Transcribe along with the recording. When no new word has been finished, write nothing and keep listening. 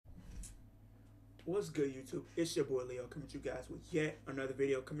What's good, YouTube? It's your boy Leo coming to you guys with yet another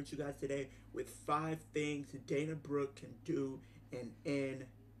video. Coming to you guys today with 5 things Dana Brooke can do in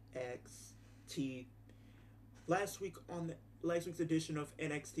NXT. Last week's edition of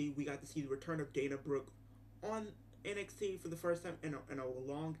NXT, we got to see the return of Dana Brooke on NXT for the first time in a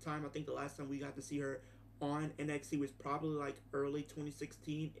long time. I think the last time we got to see her on NXT was probably like early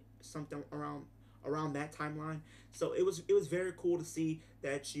 2016, something around that timeline. So it was very cool to see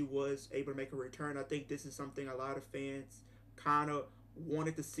that she was able to make a return. I think this is something a lot of fans kind of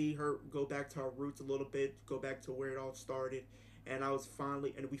wanted to see her go back to her roots a little bit, go back to where it all started. And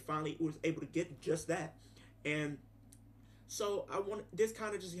we finally was able to get just that. And so I want this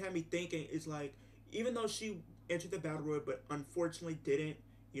kind of just had me thinking. Is like, even though she entered the battle royal, but unfortunately didn't,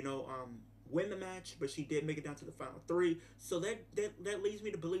 you know, win the match, but she did make it down to the final three. So that leads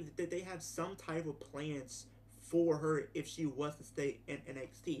me to believe that they have some type of plans for her if she was to stay in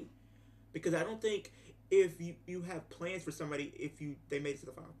NXT. Because I don't think if you have plans for somebody if you they made it to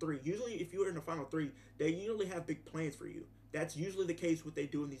the final three. Usually, if you're in the final three, they usually have big plans for you. That's usually the case what they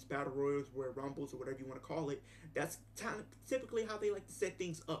do in these battle royals, where rumbles or whatever you want to call it. That's typically how they like to set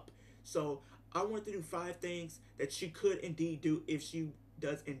things up. So I wanted to do 5 things that she could indeed do if she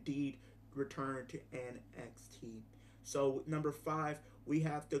does indeed return to NXT. So number 5, we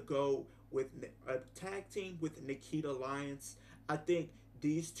have to go with a tag team with Nikita Lyons. I think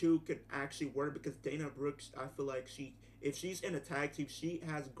these two can actually work because Dana Brooks, I feel like if she's in a tag team, she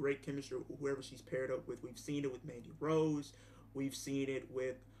has great chemistry with whoever she's paired up with. We've seen it with Mandy Rose, we've seen it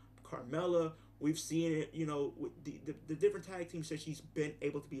with Carmella, we've seen it, with the different tag teams that she's been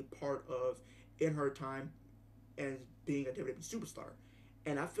able to be a part of in her time as being a WWE superstar.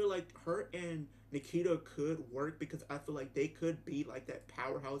 And I feel like her and Nikita could work because I feel like they could be like that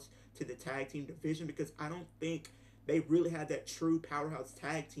powerhouse to the tag team division, because I don't think they really had that true powerhouse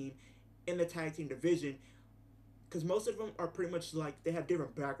tag team in the tag team division, because most of them are pretty much like they have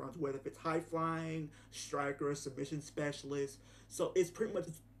different backgrounds, whether if it's high flying, striker, submission specialist. So it's pretty much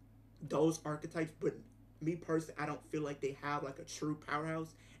those archetypes. But me personally, I don't feel like they have like a true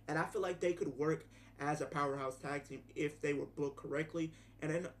powerhouse, and I feel like they could work as a powerhouse tag team if they were booked correctly.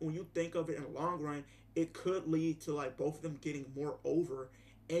 And then when you think of it in the long run, it could lead to like both of them getting more over,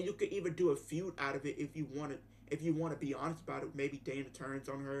 and you could even do a feud out of it if you wanted. If you want to be honest about it, maybe Dana turns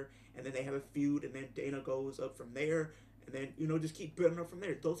on her, and then they have a feud, and then Dana goes up from there, and then just keep building up from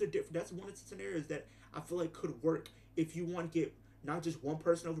there. Those are different. That's one of the scenarios that I feel like could work if you want to get not just one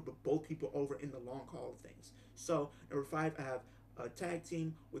person over, but both people over in the long haul of things. So number 5, I have a tag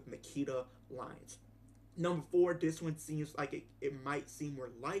team with Nikita Lyons. Number 4, this one seems like it might seem more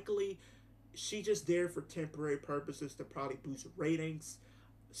likely. She's just there for temporary purposes to probably boost ratings.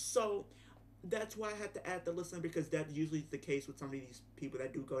 So that's why I had to add the listener, because that usually is the case with some of these people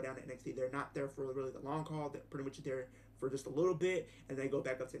that do go down to NXT. They're not there for really the long haul. They're pretty much there for just a little bit, and they go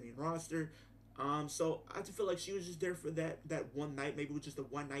back up to the main roster. So I just feel like she was just there for that one night. Maybe it was just a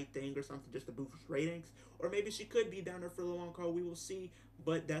one night thing or something, just to boost ratings. Or maybe she could be down there for the long haul. We will see.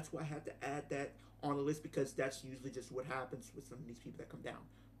 But that's why I had to add that on the list, because that's usually just what happens with some of these people that come down.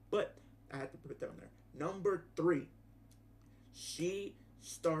 But I had to put that on there. Number 3, she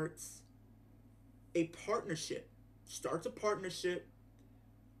starts a partnership. Starts a partnership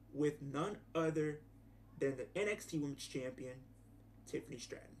with none other than the NXT Women's Champion, Tiffany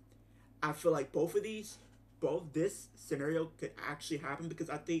Stratton. I feel like both this scenario could actually happen, because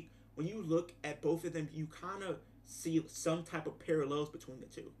I think when you look at both of them, you kind of see some type of parallels between the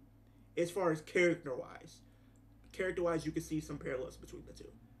two. As far as character wise, you can see some parallels between the two.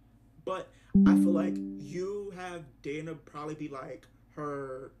 But I feel like you have Dana probably be like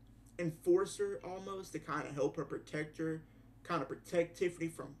her enforcer almost, to kind of help her protect her, kind of protect Tiffany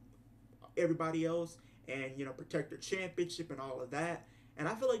from everybody else, and protect her championship and all of that. And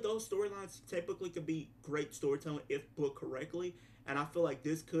I feel like those storylines typically could be great storytelling if booked correctly. And I feel like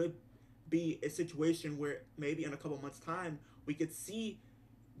this could be a situation where maybe in a couple months' time we could see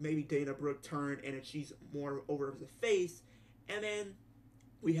maybe Dana Brooke turn, and then she's more over as a face, and then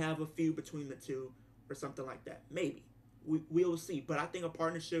we have a feud between the two or something like that. Maybe we'll see. But I think a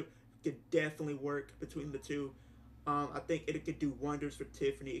partnership could definitely work between the two. I think it could do wonders for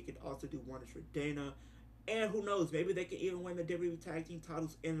Tiffany. It could also do wonders for Dana. And who knows, maybe they could even win the WWE Tag Team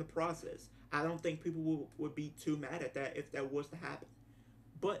titles in the process. I don't think people would be too mad at that if that was to happen.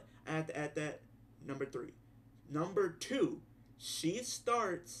 But I have to add that. Number 3. Number 2, she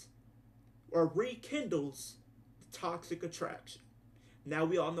starts or rekindles the toxic attraction. Now,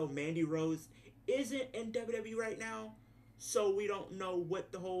 we all know Mandy Rose isn't in WWE right now, so we don't know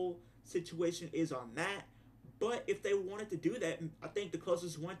what the whole situation is on that. But if they wanted to do that, I think the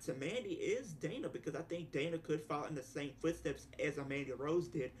closest one to Mandy is Dana, because I think Dana could follow in the same footsteps as Amanda Rose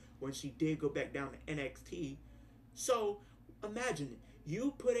did when she did go back down to NXT. So imagine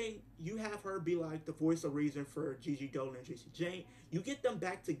you have her be like the voice of reason for Gigi Dolan and JC Jane. You get them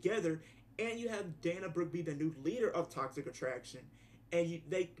back together, and you have Dana Brooke be the new leader of Toxic Attraction, and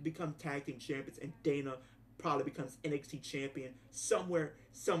they become tag team champions, and Dana probably becomes NXT champion somewhere,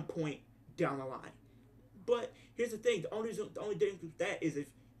 some point down the line. But here's the thing: the only difference with that is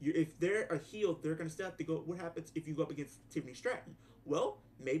if they're a heel, they're gonna still have to go. What happens if you go up against Tiffany Stratton? Well,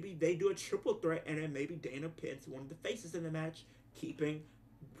 maybe they do a triple threat, and then maybe Dana pins one of the faces in the match, keeping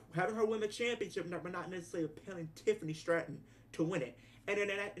having her win the championship, but not necessarily pinning Tiffany Stratton to win it. And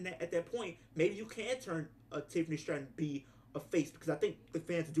then at that point, maybe you can turn Tiffany Stratton be a face, because I think the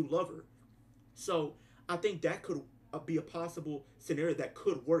fans do love her. So I think that could be a possible scenario that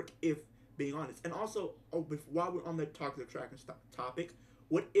could work, if being honest. And also, while we're on the Toxic Attraction topic,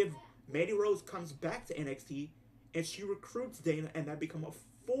 what if Mandy Rose comes back to NXT and she recruits Dana, and that become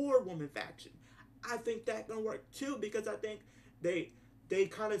a 4-woman faction? I think that gonna work too, because I think they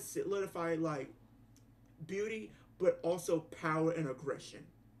kind of solidify like beauty, but also power and aggression.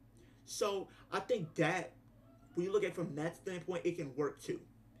 So I think that when you look at it from that standpoint, it can work too.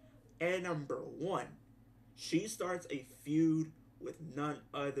 And number one, she starts a feud with none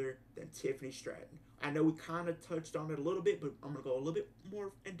other than Tiffany Stratton. I know we kind of touched on it a little bit, but I'm going to go a little bit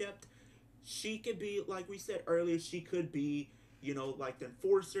more in depth. She could be, like we said earlier, she could be, like the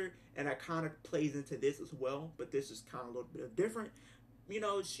enforcer, and that kind of plays into this as well, but this is kind of a little bit different.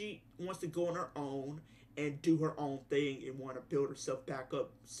 She wants to go on her own and do her own thing and want to build herself back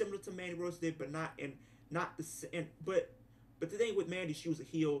up, similar to Mandy Rose did, but not the same. But the thing with Mandy, she was a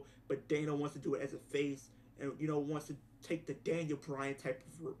heel, but Dana wants to do it as a face, and wants to take the Daniel Bryan type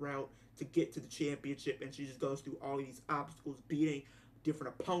of route to get to the championship, and she just goes through all these obstacles, beating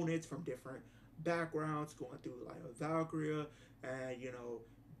different opponents from different backgrounds, going through like Valkyria, and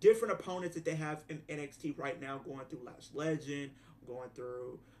different opponents that they have in NXT right now, going through Lash Legend, going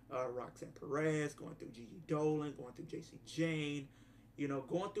through Roxanne Perez, going through Gigi Dolan, going through JC Jane,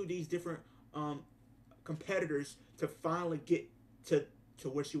 going through these different competitors to finally get to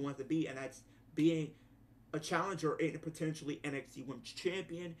where she wants to be, and that's being a challenger and potentially NXT Women's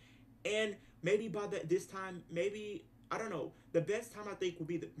Champion. And maybe by this time, maybe, I don't know, the best time I think would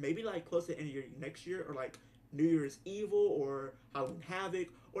be maybe like close to the end of year next year, or like New Year's Evil or Halloween Havoc,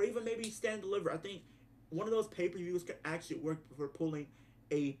 or even maybe Stand Deliver. I think one of those pay-per-views could actually work for pulling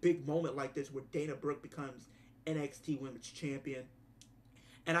a big moment like this, where Dana Brooke becomes NXT Women's Champion.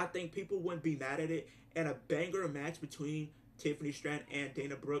 And I think people wouldn't be mad at it. And a banger match between Tiffany Stratton and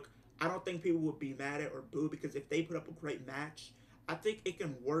Dana Brooke, I don't think people would be mad at or boo, because if they put up a great match, I think it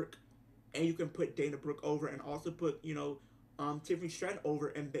can work, and you can put Dana Brooke over, and also put Tiffany Stratton over,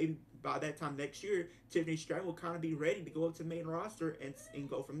 and maybe by that time next year, Tiffany Stratton will kind of be ready to go up to the main roster and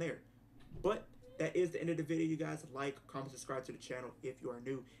go from there. But that is the end of the video, you guys. Like, comment, subscribe to the channel if you are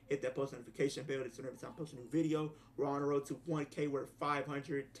new. Hit that post notification bell so every time I post a new video. We're on the road to 1K. We're at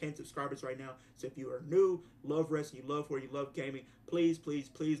 510 subscribers right now. So if you are new, love wrestling, you love horror, you love gaming, please, please,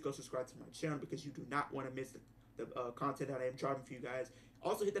 please go subscribe to my channel, because you do not want to miss the content that I am dropping for you guys.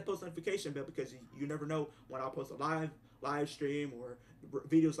 Also hit that post notification bell, because you never know when I'll post a live stream, or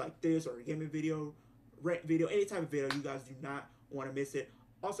videos like this, or a gaming video, rant video, any type of video. You guys do not want to miss it.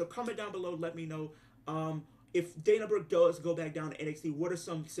 Also, comment down below, let me know if Dana Brooke does go back down to NXT, what are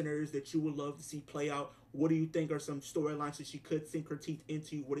some scenarios that you would love to see play out? What do you think are some storylines that she could sink her teeth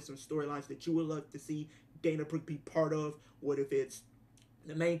into? What are some storylines that you would love to see Dana Brooke be part of? What if it's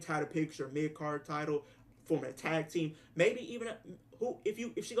the main title picture, mid-card title, forming a tag team? Maybe even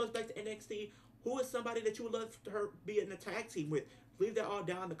if she goes back to NXT, who is somebody that you would love her be in a tag team with? Leave that all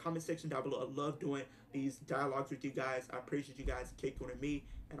down in the comment section down below. I love doing these dialogues with you guys. I appreciate you guys kicking with me,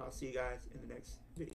 and I'll see you guys in the next video.